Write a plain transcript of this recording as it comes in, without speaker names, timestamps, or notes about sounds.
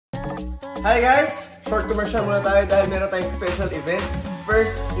Hi guys! Short commercial muna tayo dahil meron tayong special event.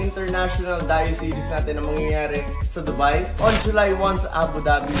 First International Dive Series natin na mangyayari sa Dubai. On July 1 sa Abu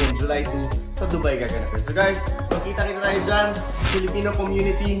Dhabi and July 2 sa Dubai gaganapin. So guys, magkita-kita tayo dyan. Filipino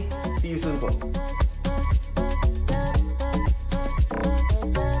community. See you soon po.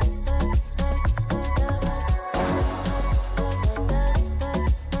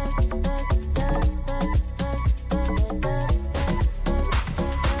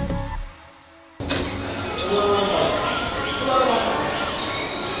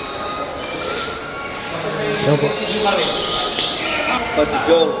 Let's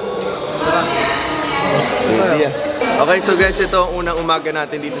go. Okay, so guys, ito ang unang umaga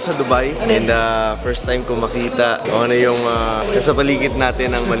natin dito sa Dubai. And first time ko makita kung ano yung sa paligid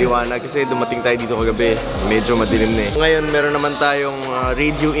natin ng maliwanag. Kasi dumating tayo dito kagabi, medyo madilim na eh. Ngayon, meron naman tayong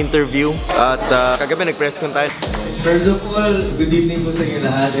radio interview. At kagabi nag-presscon tayo. First of all, good evening po sa inyo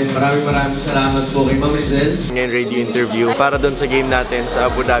lahat. And maraming salamat po kay Ma'am Rizel. Ngayon, radio interview para doon sa game natin sa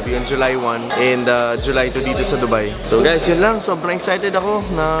Abu Dhabi on July 1 and July 2 dito sa Dubai. So guys, yun lang. Sobrang excited ako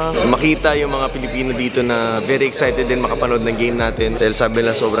na makita yung mga Pilipino dito na very excited din makapanood ng game natin. Dahil sabi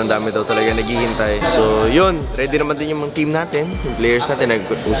nila sobrang dami daw talaga naghihintay. So yun, ready naman din yung team natin, yung players natin.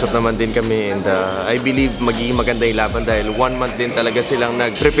 Nag-usap naman din kami and I believe magiging maganda yung laban dahil 1 month din talaga silang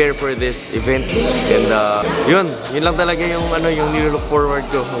nag-prepare for this event. And yun lang talaga yung yung nilook forward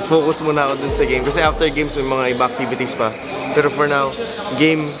ko. Focus muna ako dun sa game kasi after games may mga iba activities pa. Pero for now,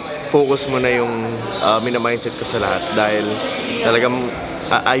 game, focus muna yung mina-mindset ko sa lahat dahil talagang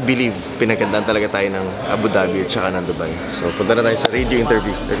I believe pinagandaan talaga tayo ng Abu Dhabi at saka ng Dubai. So punta na tayo sa radio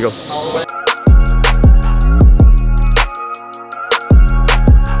interview. Let's go!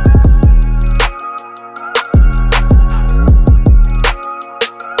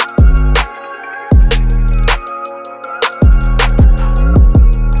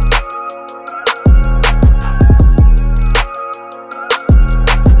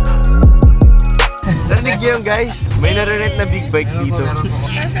 Yun guys, may nare-rent na big bike dito.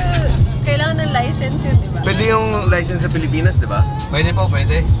 Kaso, kailangan ng license yun, diba? Pwede yung license sa Pilipinas, diba? Pwede po,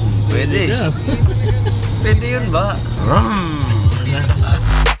 pwede. Pwede. Pwede yun ba?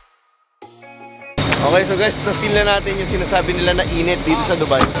 Okay, so guys, na-feel na natin yung sinasabi nila na init dito sa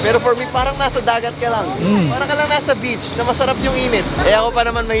Dubai. Pero for me, parang nasa dagat ka lang. Parang ka lang nasa beach na masarap yung init. Eh ako pa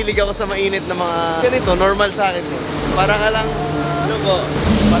naman mahilig ako sa mainit na mga ganito, normal sa akin. Parang ka lang,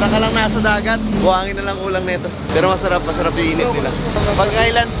 parang ka lang nasa dagat, buhangin na lang ulang nito. Pero masarap yung init nila. Pag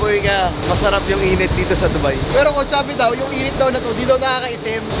island boy ka, masarap yung init dito sa Dubai. Pero kung sabi daw, yung init daw na to, di daw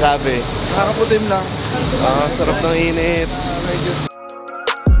nakakaitim. Sabi, Nakakaputim lang. sarap ng init.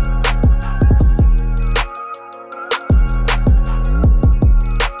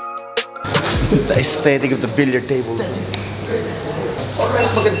 The aesthetic of the billiard table.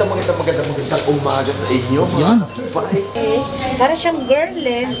 Alright, magandang umaga sa inyo. Yan. Bye. Para siyang girl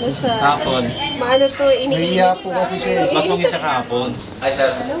eh. Ano siya? Hapon. Maano to, Nahiya po kasi siya. Masungit siya kahapon. Hi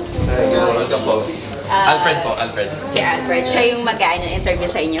sir. Welcome po. Alfred po, Alfred. Si Alfred, siya yung mag-interview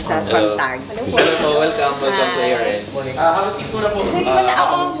sa inyo sa Frontag. Hello po, welcome to your end. Have a seat muna po.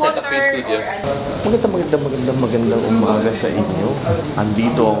 Set up yung studio. Magandang umaga sa inyo.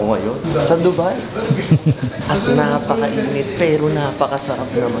 Andito ako ngayon sa Dubai. At napakainit pero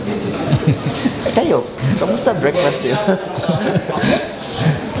napakasarap naman. Kayo, kamusta breakfast niyo?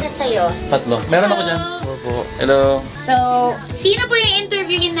 Sa'yo. Tatlo. Meron ako dyan. Hello. So, sino po yung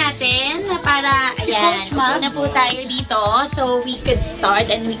interviewin natin para, ayan, na po tayo dito. So, we could start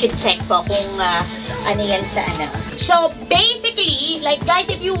and we could check po kung ano yan sa ano. So, basically, like guys,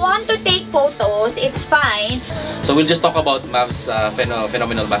 if you want to take photos, it's fine. So, we'll just talk about Mav's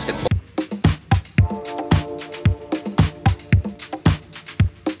phenomenal basketball.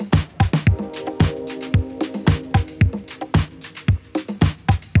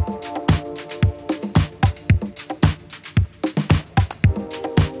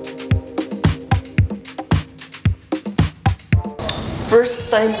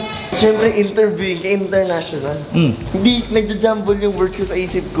 First time, syempre interviewing ka international. Hindi nagja-jumble yung words ko sa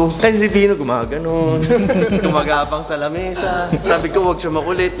isip ko. Kasi si Pino gumaganon, gumagapang sa lamesa. Sabi ko wag siya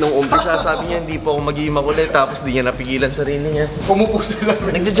makulit. Nung umpisa sabi niya hindi po ako magiging makulit. Tapos di niya napigilan sarili niya. Pumupo sa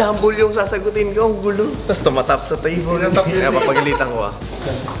lamesa. Nagja-jumble yung sasagutin ko, ang gulo. Tapos tumatap sa table. Kaya papagalitan ko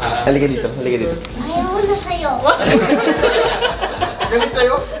Halika dito, halika dito. Ayaw na sa'yo. Galit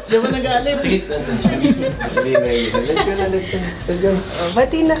sa'yo? Di ba nag-aalit? Sige. Hindi na yun. Let's go.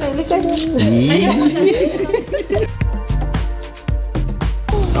 Bati na kayo. Lika na.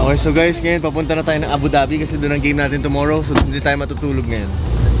 Okay, so guys, ngayon papunta na tayo ng Abu Dhabi kasi doon ang game natin tomorrow. So hindi tayo matutulog ngayon.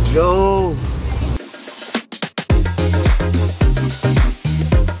 Let's go!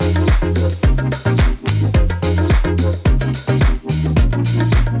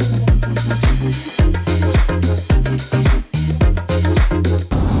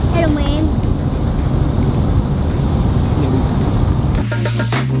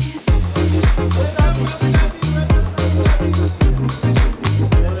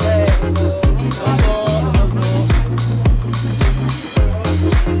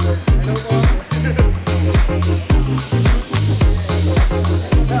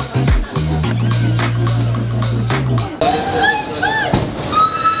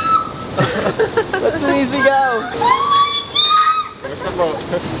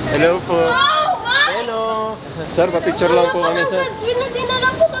 Hello po. Oh, what? Hello. Sir, pa-picture lang po kami, sir. Dinala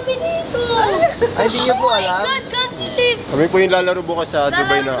po kami dito. Ay, hindi niyo po alam. God, can't believe. Kami po yung lalaro bukas sa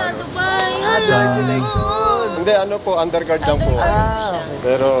Dubai na Sa ano. Dubai. Selection. Hindi, ano po, underguard lang po.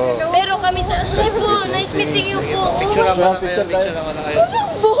 Pero... Pero kami sa... Hi po, nice meeting you po. Picture ako na kayo, picture ako na kayo.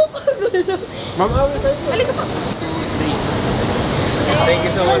 Ma'am, awit kayo. Halika pa. Thank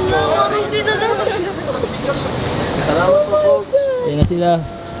you so much po. Salamat po. Ayun na sila.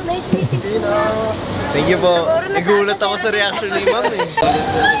 Nice meeting you. Thank you po. Nagulat ako sa reaction ni ma'am eh.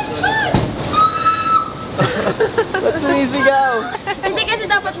 Ba't sumisigaw? Hindi kasi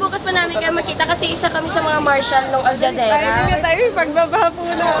dapat bukas pa namin kayo makita kasi isa kami sa mga marshal ng Al Jazeera. Hindi na tayo pagbaba po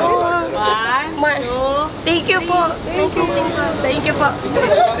na. Thank you po. Nice meeting po. Thank you po.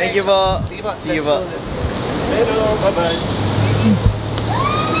 Thank you po. See you po. Pero, bye-bye.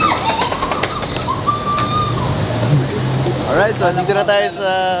 Alright, so dito na tayo sa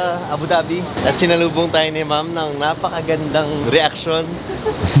Abu Dhabi at sinalubong tayo ni ma'am ng napakagandang reaction.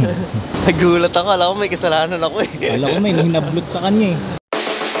 Nagulat ako, alam ko may kasalanan ako eh. Alam ko may hinablot sa kanya eh.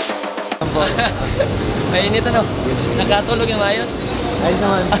 Mainit ano? Nakatulog yung ayos? Ayos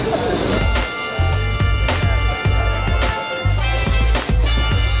naman.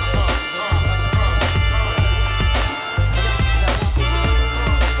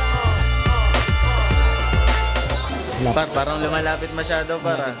 Parang lumalapit masyado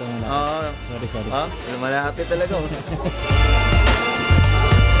para. Oo. Sorry. Oh, lumalapit talaga.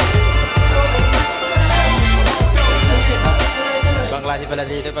 Ibang klase pala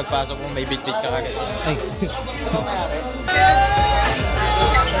dito pagpasok mo may bit-bit ka kagad. Ay.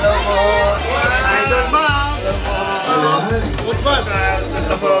 Hello po. Idol Mom. Football.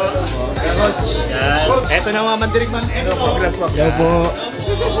 Hello po. Eto na mga mandirigman. Hello po. Hello po.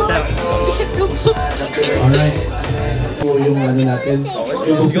 Alright. Po yung ano natin,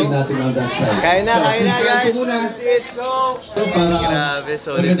 yung buffet natin on that side. Kain na Please kain guys. po muna. Let's go. Para Grabe,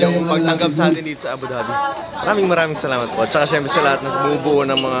 solid yung pagtanggap sa atin dito sa Abu Dhabi. Maraming salamat po. At saka syempre sa lahat ng bumubuo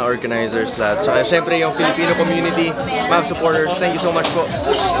ng mga organizers lahat. Tsaka syempre yung Filipino community, mga supporters, thank you so much po.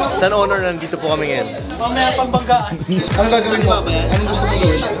 It's an honor na nandito po kami ngayon. Mamaya pagbanggaan. ano gagawin mo? Anong gusto mo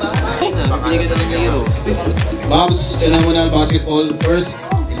gawin? Bigyan ka ng hero. Babs Phenomenal Basketball First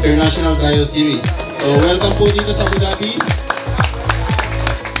International Dio Series. So welcome po dito sa Abu Dhabi.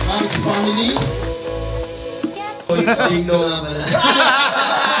 Babs family. Hello.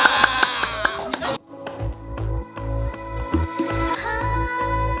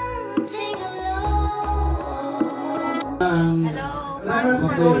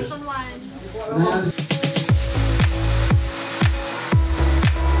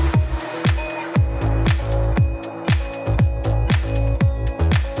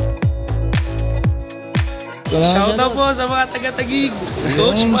 Shoutout po sa mga taga-tagig.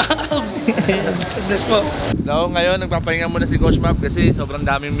 Coach Mabs. Bless po. Daw ngayon nagpapahinga muna si Coach Mab kasi sobrang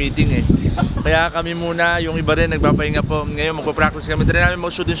daming meeting eh. Kaya kami muna, yung iba rin nagpapahinga po. Ngayon magpa-practice kami. Try namin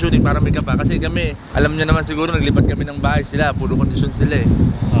mag-shooting para may kapa. Kasi kami, alam niyo naman siguro naglipat kami ng bahay sila. Puro kondisyon sila eh.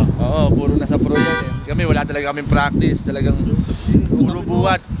 Oo, puro nasa pro yan eh. Kami wala talaga kaming practice. Talagang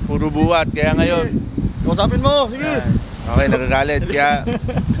puro buwat. Kaya ngayon, Kausapin mo, sige. okay, nagagalit. Kaya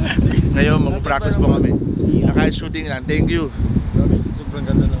ngayon mag-practice po kami. Kahit shooting lang. Thank you. Sobrang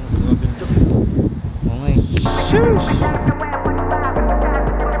ganda ng video. Okay.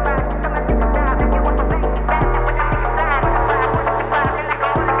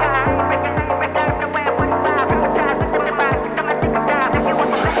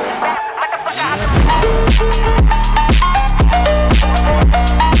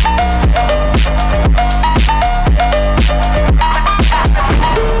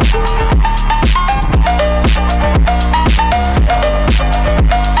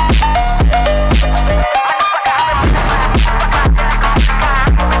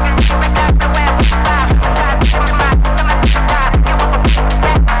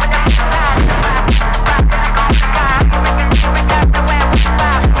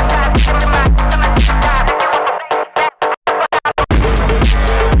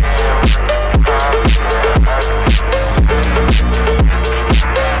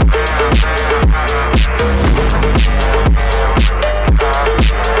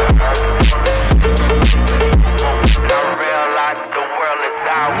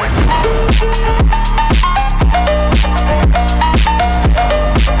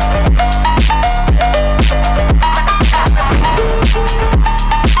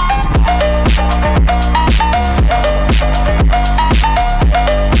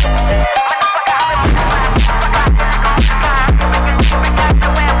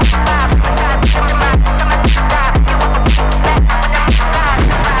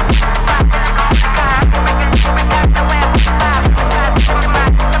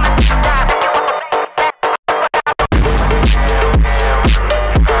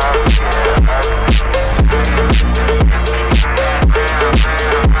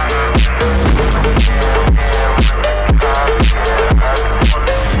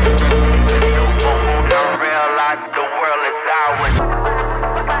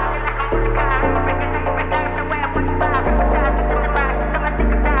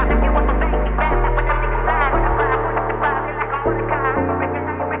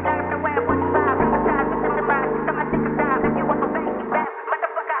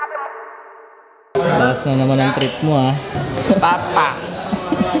 Ayos na naman ang trip mo, ha? Papa.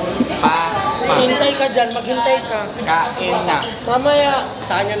 Hintay ka dyan, maghintay ka. Kain na. Mamaya.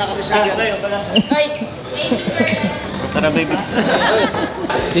 Sa kanya na kami sa sa'yo pala. Ay! Tara, baby.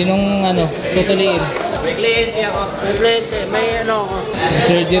 Sinong tutuliin? May kliyente ako. May kliyente. May ako. May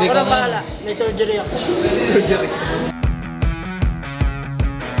surgery ka na. May surgery ako. Surgery.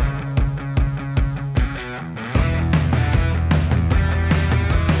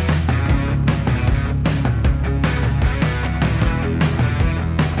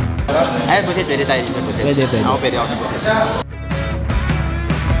 Ay, pusit, pwede tayo sa pusit. Pwede. Ako pwede ako sa pusit.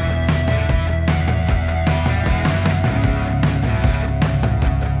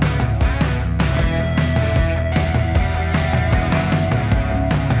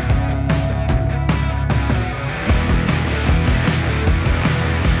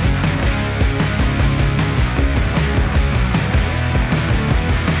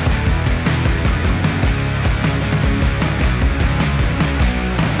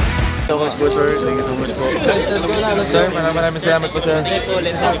 So much po, sir. Thank you so much po. Sir, maraming salamat po, sir.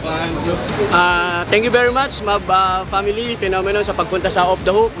 Thank you very much, Mab family. Phenomenon sa pagpunta sa Off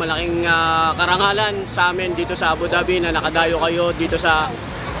the Hook. Malaking karangalan sa amin dito sa Abu Dhabi na nakadayo kayo dito sa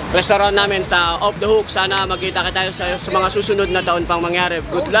restaurant namin sa Off the Hook. Sana magkita tayo sa mga susunod na taon pang mangyari.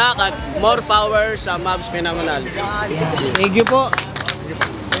 Good luck at more power sa Mab's Phenomenal. Thank you po.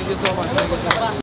 Thank you so much.